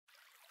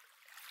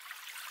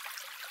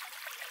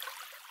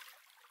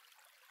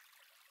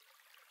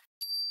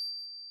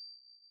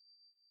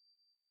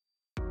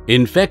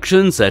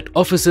Infections at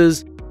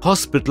offices,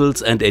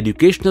 hospitals and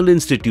educational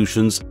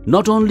institutions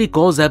not only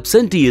cause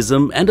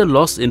absenteeism and a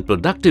loss in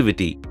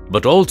productivity,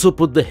 but also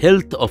put the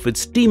health of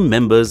its team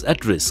members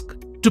at risk.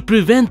 To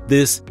prevent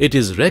this, it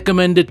is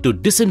recommended to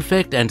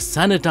disinfect and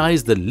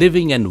sanitize the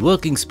living and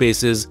working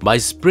spaces by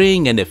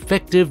spraying an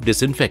effective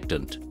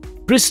disinfectant.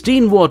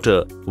 Pristine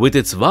Water, with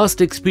its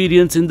vast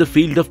experience in the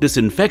field of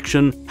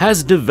disinfection,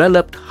 has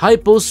developed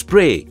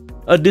HypoSpray,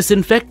 a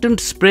disinfectant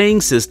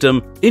spraying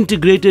system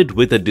integrated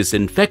with a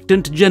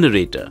disinfectant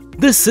generator.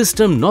 This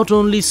system not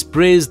only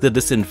sprays the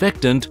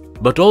disinfectant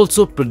but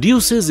also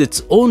produces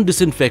its own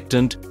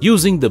disinfectant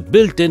using the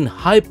built-in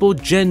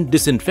HypoGen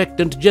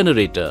Disinfectant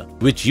Generator,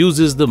 which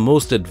uses the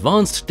most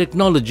advanced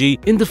technology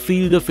in the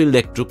field of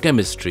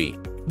electrochemistry.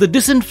 The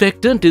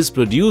disinfectant is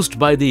produced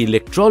by the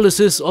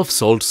electrolysis of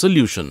salt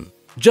solution.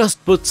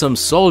 Just put some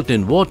salt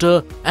in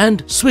water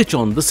and switch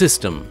on the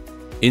system.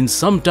 In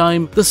some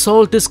time, the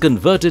salt is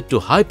converted to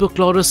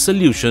hypochlorous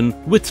solution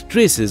with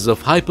traces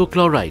of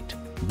hypochlorite.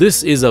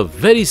 This is a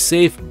very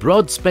safe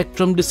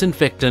broad-spectrum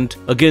disinfectant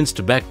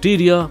against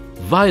bacteria,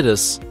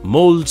 virus,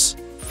 molds,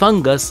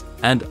 fungus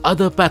and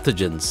other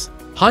pathogens.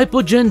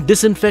 HypoGen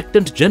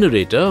Disinfectant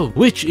Generator,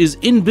 which is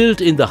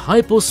inbuilt in the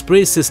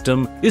HypoSpray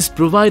system, is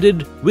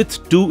provided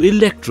with 2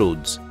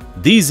 electrodes.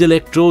 These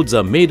electrodes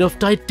are made of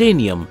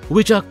titanium,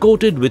 which are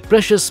coated with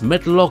precious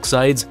metal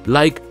oxides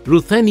like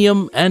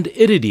ruthenium and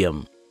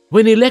iridium.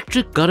 When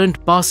electric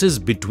current passes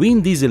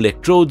between these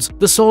electrodes,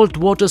 the salt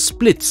water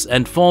splits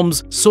and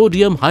forms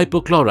sodium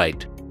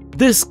hypochlorite.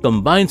 This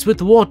combines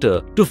with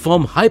water to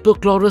form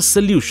hypochlorous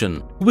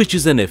solution, which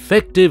is an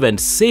effective and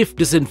safe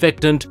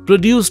disinfectant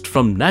produced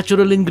from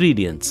natural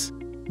ingredients.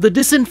 The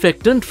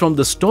disinfectant from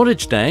the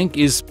storage tank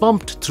is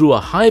pumped through a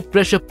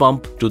high-pressure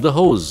pump to the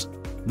hose.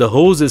 The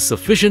hose is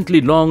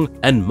sufficiently long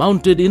and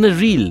mounted in a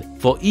reel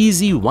for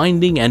easy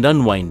winding and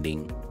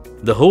unwinding.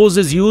 The hose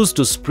is used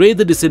to spray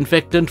the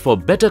disinfectant for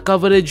better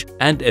coverage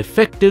and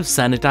effective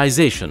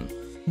sanitization.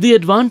 The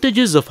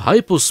advantages of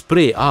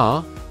HypoSpray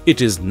are: it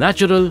is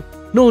natural,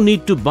 no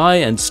need to buy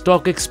and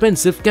stock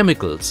expensive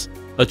chemicals.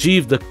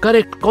 Achieve the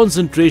correct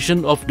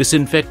concentration of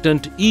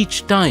disinfectant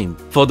each time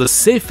for the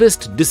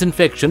safest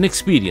disinfection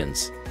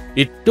experience.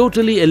 It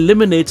totally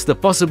eliminates the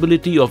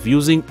possibility of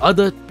using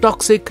other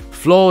toxic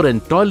floor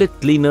and toilet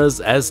cleaners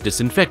as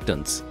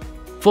disinfectants.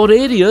 For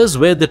areas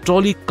where the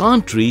trolley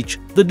can't reach,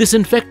 the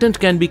disinfectant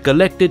can be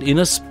collected in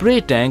a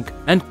spray tank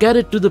and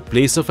carried to the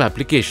place of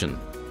application.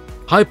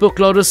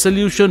 Hypochlorous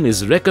solution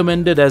is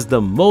recommended as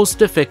the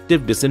most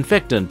effective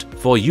disinfectant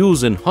for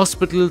use in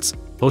hospitals,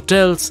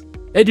 hotels,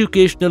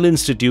 educational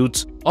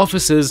institutes,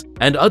 offices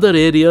and other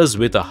areas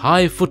with a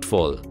high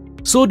footfall.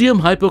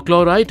 Sodium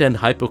hypochlorite and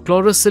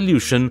hypochlorous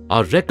solution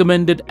are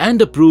recommended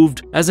and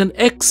approved as an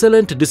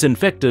excellent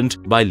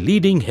disinfectant by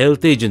leading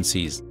health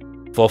agencies.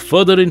 For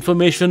further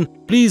information,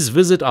 please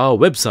visit our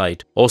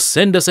website or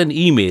send us an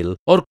email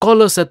or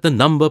call us at the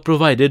number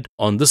provided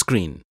on the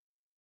screen.